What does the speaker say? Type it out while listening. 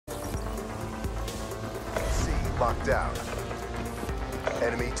locked down.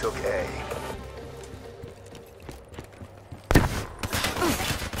 Enemy took A.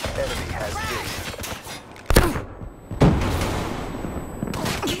 Enemy has B.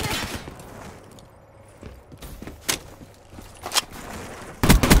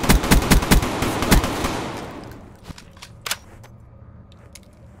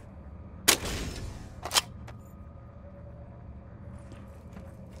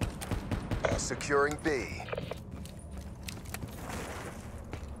 Securing B.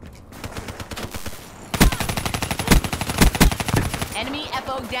 Enemy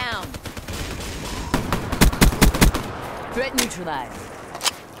FO down. Threat neutralized.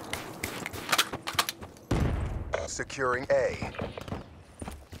 Securing A.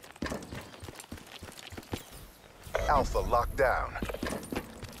 Alpha locked down.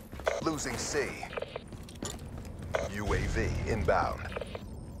 Losing C. UAV inbound.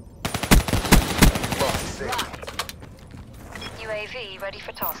 Lost C. UAV ready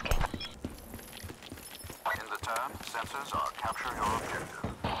for tasking. In the turn, sensors are capture your objective.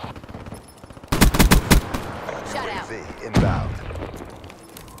 Shut out. UAV inbound.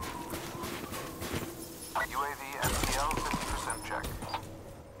 UAV MTL 50% check.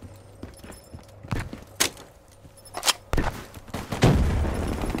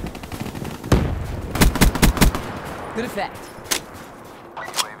 Good effect.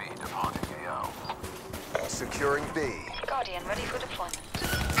 UAV departing AO. Securing B. Guardian ready for deployment.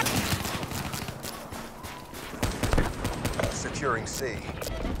 Securing C.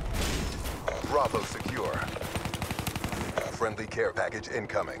 Bravo secure. Friendly care package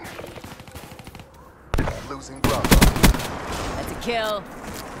incoming. Losing Bravo. That's a kill.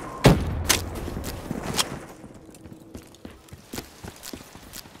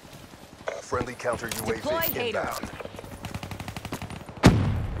 Friendly counter Deploy UAV Hater. inbound.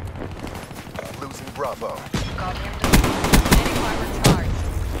 Losing Bravo. Guardian Medic armor charged.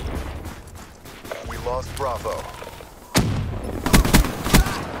 We lost Bravo.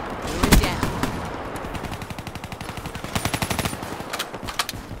 Ruin down.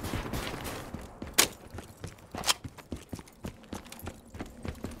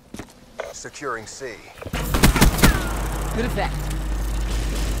 Securing C. Good effect.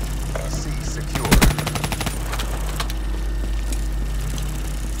 C secure.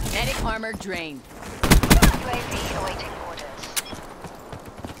 Medic armor drained. UAV awaiting orders.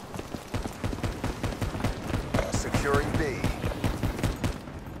 Securing B.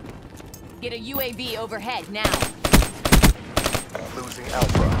 Get a UAV overhead now. Losing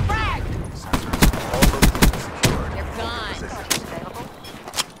Alpha. Frag! All locations secured. They're gone. Positions. Available.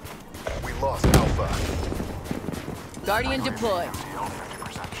 We lost Alpha. Guardian deployed. MTL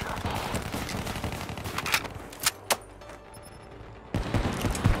 50% check.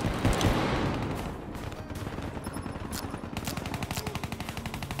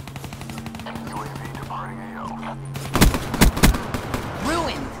 UAV departing AO.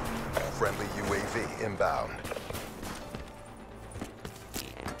 Ruined. Friendly UAV inbound.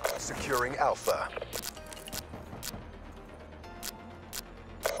 Securing Alpha.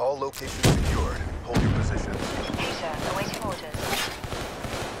 All locations secured. Hold your positions. Hater awaiting orders.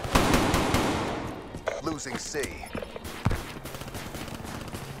 Losing C.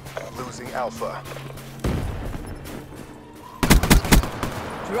 Losing Alpha.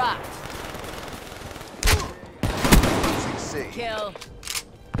 Dropped. Losing C. Kill.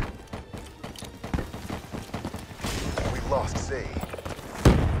 We lost C.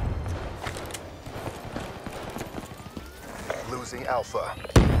 Losing Alpha.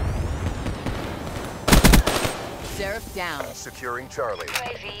 Seraph down. Securing Charlie.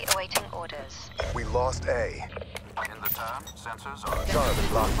 UAV awaiting orders. We lost A. In the turn, sensors are Charlie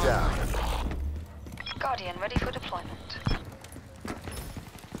locked down. Guardian ready for deployment.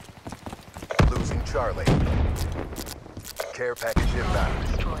 Losing Charlie. Care package inbound.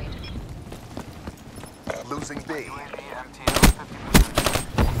 Destroyed. Losing B. UAV MTL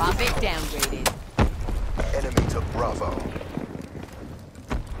 50% Pop it downgraded. Enemy took Bravo.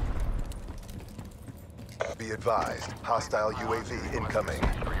 Be advised, hostile UAV incoming.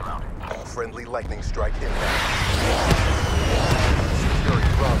 rerouting. Friendly lightning strike inbound.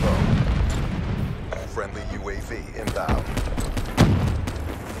 Securing Bravo. Friendly UAV inbound.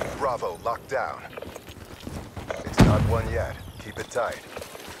 Bravo locked down. It's not won yet. Keep it tight.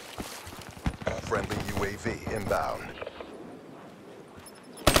 Friendly UAV inbound.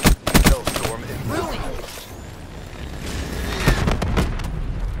 Hellstorm inbound. Ruined.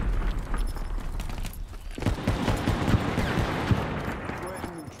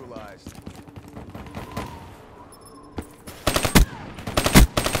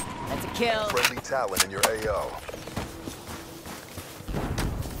 That's a kill. Friendly Talon in your AO.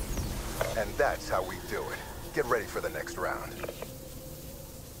 And that's how we do it. Get ready for the next round.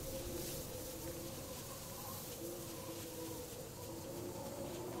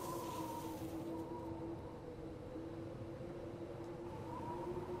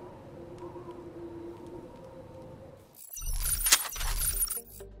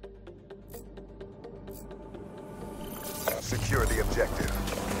 Secure the objective.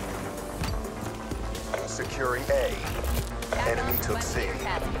 Securing A. Enemy took C.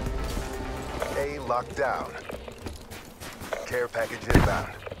 A locked down. Care package inbound.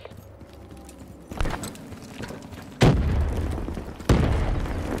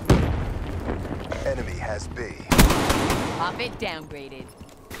 Enemy has B. Pop it downgraded.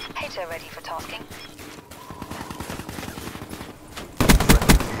 Hater ready for tasking.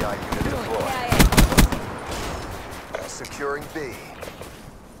 Friendly TI unit deployed. KIA. Securing B.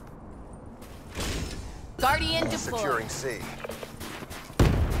 Guardian deployed. Securing C.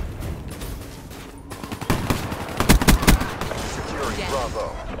 Securing Down.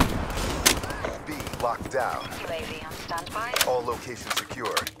 Bravo. B locked down. UAV on standby. All locations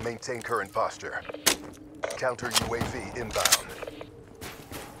secured. Maintain current posture. Counter UAV inbound.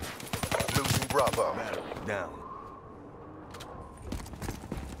 Losing Bravo. Down.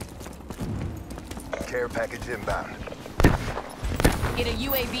 Care package inbound. Get a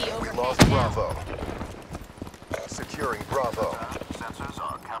UAV We overhead lost now. Bravo. Securing Bravo. Sensors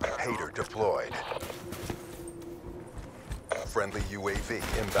are captured. Hater deployed. Friendly UAV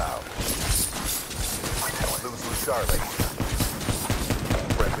inbound. Losing Charlie.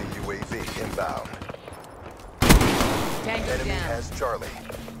 Friendly UAV inbound. Tango Enemy down. has Charlie.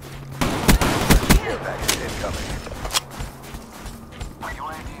 Care package incoming.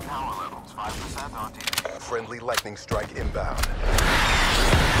 UAV power levels 5% RTB. Friendly lightning strike inbound.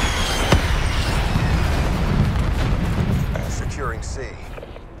 Securing C.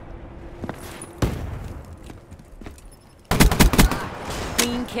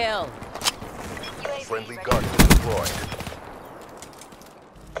 Clean kill. UAV Friendly ready. Guardian deployed.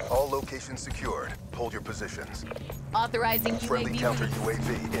 All locations secured. Hold your positions. Authorizing Friendly UAV counter release.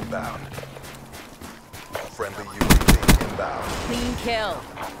 UAV inbound. Friendly UAV inbound. Clean kill.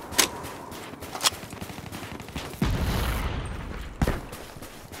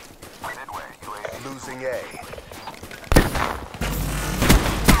 Midway, UAV. Losing A.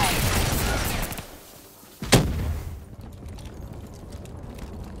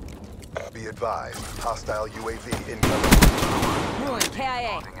 Be advised, hostile UAV incoming. Ruin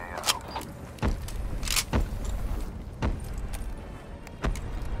KIA. Reporting AO.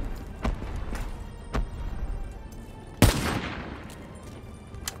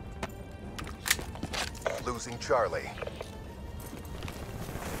 Losing Charlie.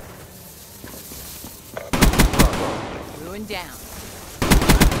 Ruin down.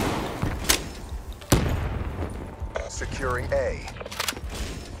 Securing A.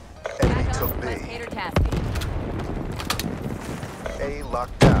 Enemy Back took on B. Hater tasking. A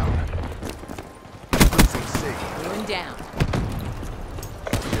locked down. Losing C. Ruin down.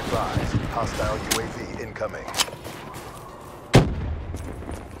 Be advised, hostile UAV incoming.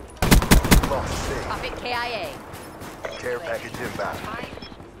 Lost C. Pop it KIA. Care package inbound. Standby.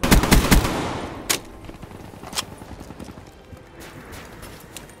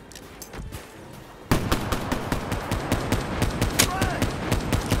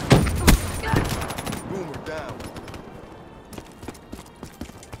 Boomer down.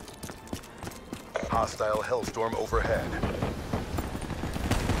 Hostile Hellstorm overhead.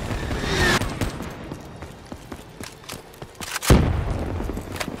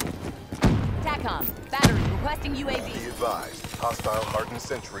 TACOM. Battery requesting Be UAV. advised, hostile hardened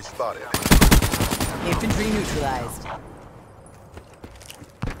sentry spotted. Infantry neutralized.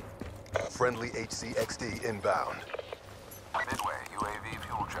 Friendly HCXD inbound. Midway, UAV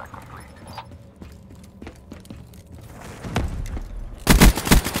fuel check complete.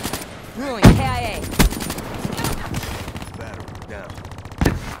 Ruin KIA. Battery down.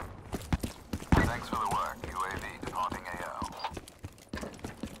 Thanks for the work, UAV departing AO.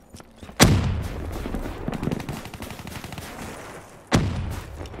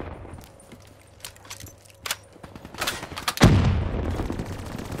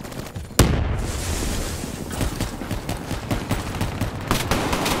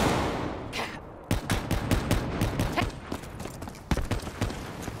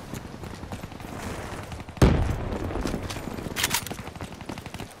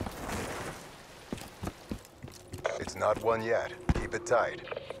 It's not one yet. Keep it tight.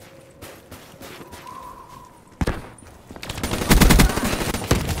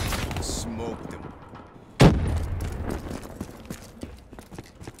 Smoked him.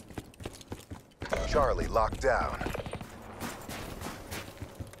 Charlie locked down.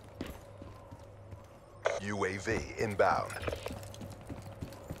 UAV inbound.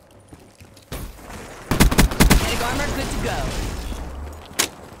 Kinetic armor good to go.